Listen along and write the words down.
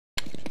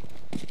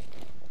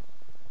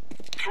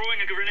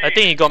I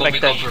think he got back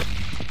then. Cover.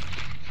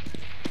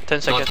 10 No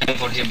seconds. time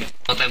for him.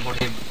 No time for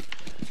him.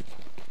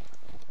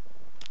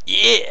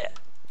 Yeah!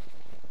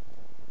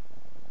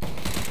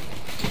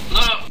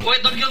 No,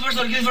 wait, don't kill first,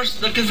 don't kill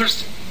first, don't kill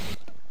first.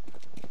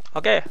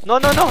 Okay. No. Oh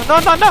my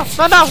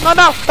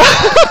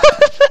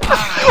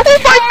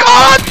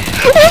god!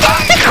 Oh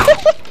my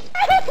god!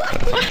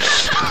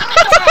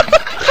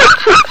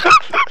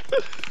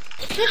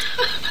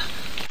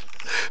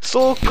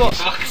 So god.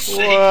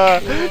 Wow.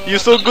 You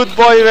so good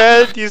boy,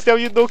 man. You tell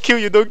you don't kill,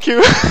 you don't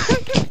kill.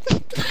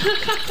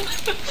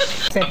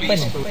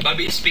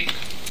 Bobby, speak.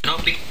 No,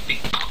 pick.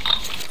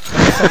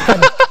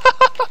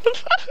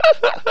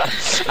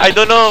 I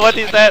don't know what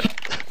is that.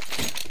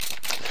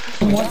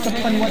 What's the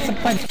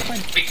fun?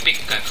 Pick.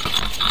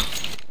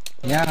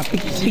 Yeah,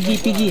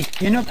 piggy.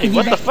 You know Hey, piggy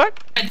what the back? fuck?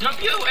 I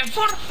drop you,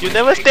 M4. You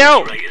never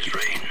tell.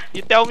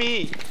 You tell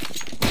me.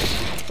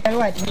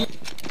 What?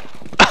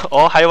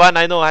 Oh, Haiwan,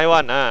 I know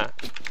Haiwan.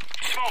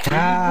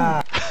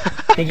 Ah,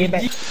 piggy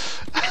back.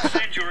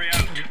 Incendiary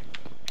out.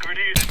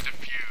 Grenade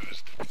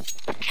defused.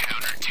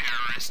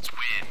 Counter-terrorists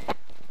win.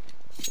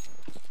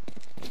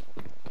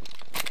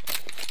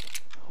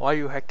 Why are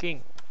you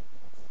hacking?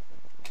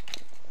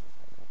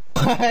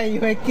 Why you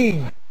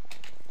hacking?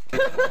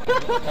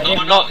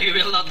 No, he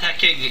will not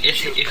hacking.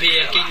 If he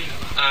hacking,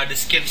 the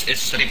skins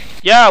is ripped.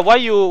 Yeah, why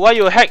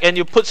you hack and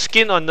you put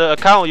skin on the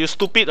account? You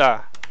stupid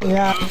ah.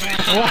 Yeah.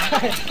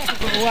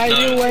 Why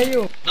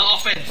you? No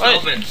offense, Why? no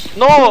offense.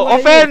 No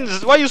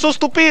offense. Why you so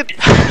stupid?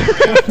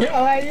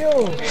 Why you?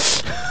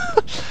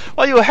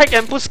 Why you hack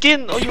and put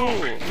skin? Oh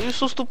you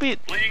so stupid.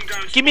 Laying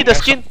down Give me the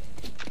skin.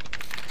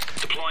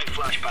 Deploying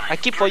flashbang. I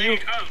keep for you.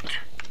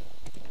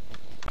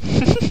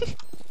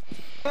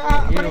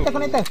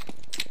 Connector.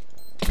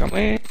 Come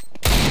in.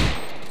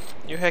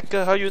 You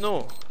hacker, how you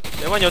know?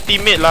 That one your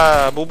teammate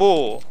lah,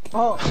 Bobo.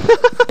 Oh.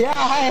 Yeah,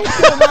 I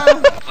hacker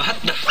man. What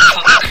the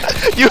fuck?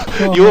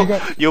 Oh you my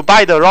God. you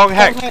buy the wrong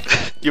hack.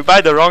 You buy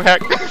the wrong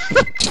hack.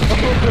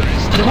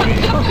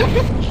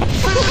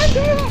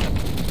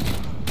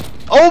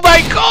 Oh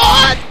my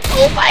god!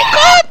 Oh my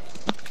god!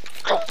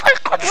 Oh my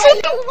god! So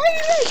I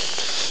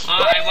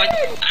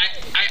read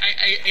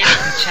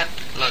the chat.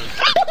 Lol.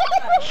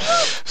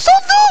 so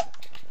noob!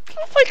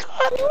 Oh my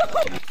god!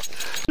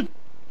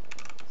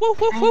 Woof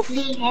woof woof!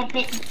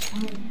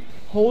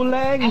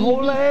 Holland.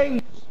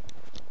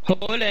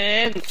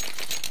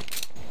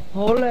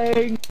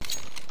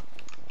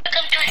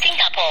 Welcome to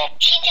Singapore.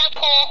 新加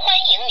坡欢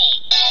迎你。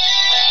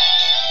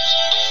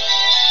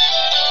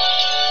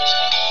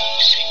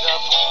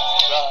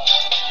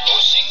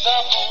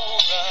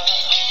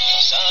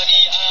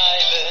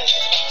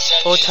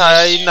Oh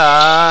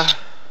China!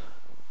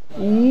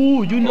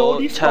 Ooh, you know Oh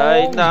this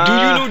song? China!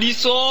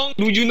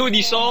 Do you know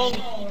this song?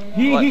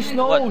 He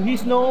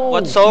What- know.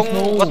 What song?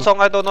 What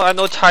song? I don't know. I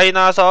know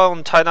China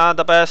song. China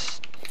the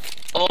best.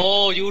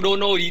 Oh, you don't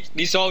know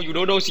this song. You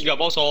don't know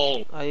Singapore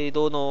song. I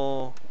don't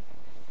know.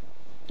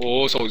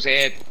 Oh, so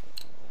sad.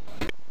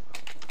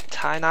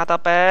 China the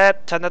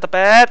best. China the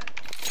best.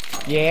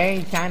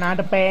 Yeah, China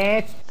the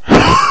best.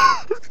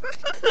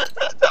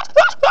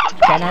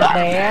 China the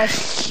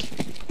best.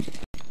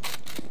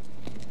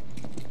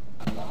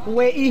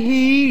 Where is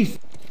he?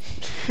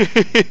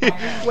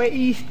 Where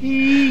is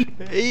he?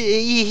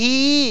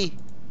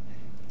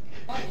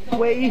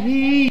 Where is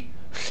he?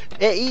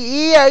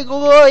 I go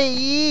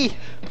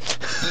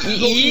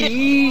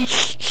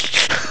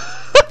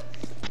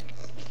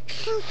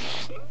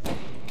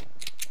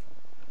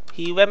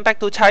He went back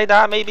to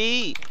China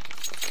maybe.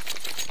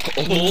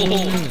 Oh,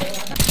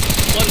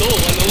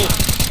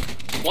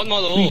 one more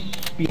low.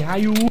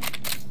 Behind you.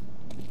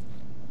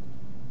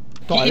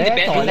 He in the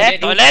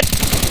bed, Toilet.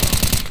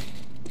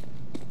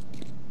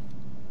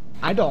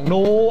 I don't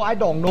know.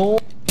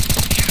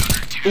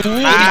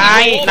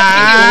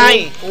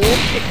 Nine.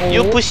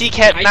 You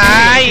pussycat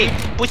nine.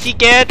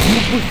 Pussycat.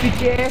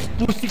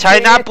 Pussycat.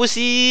 China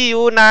pussy.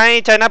 You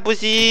nine. China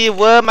pussy.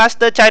 World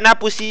master China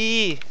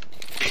pussy.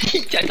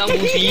 China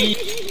movie.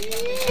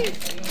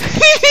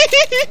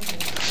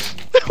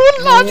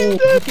 Oh,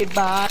 pussycat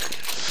back.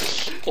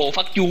 Oh,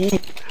 fuck you.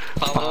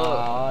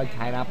 Power.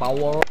 China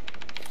power.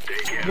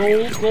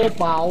 Go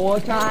power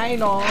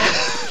China.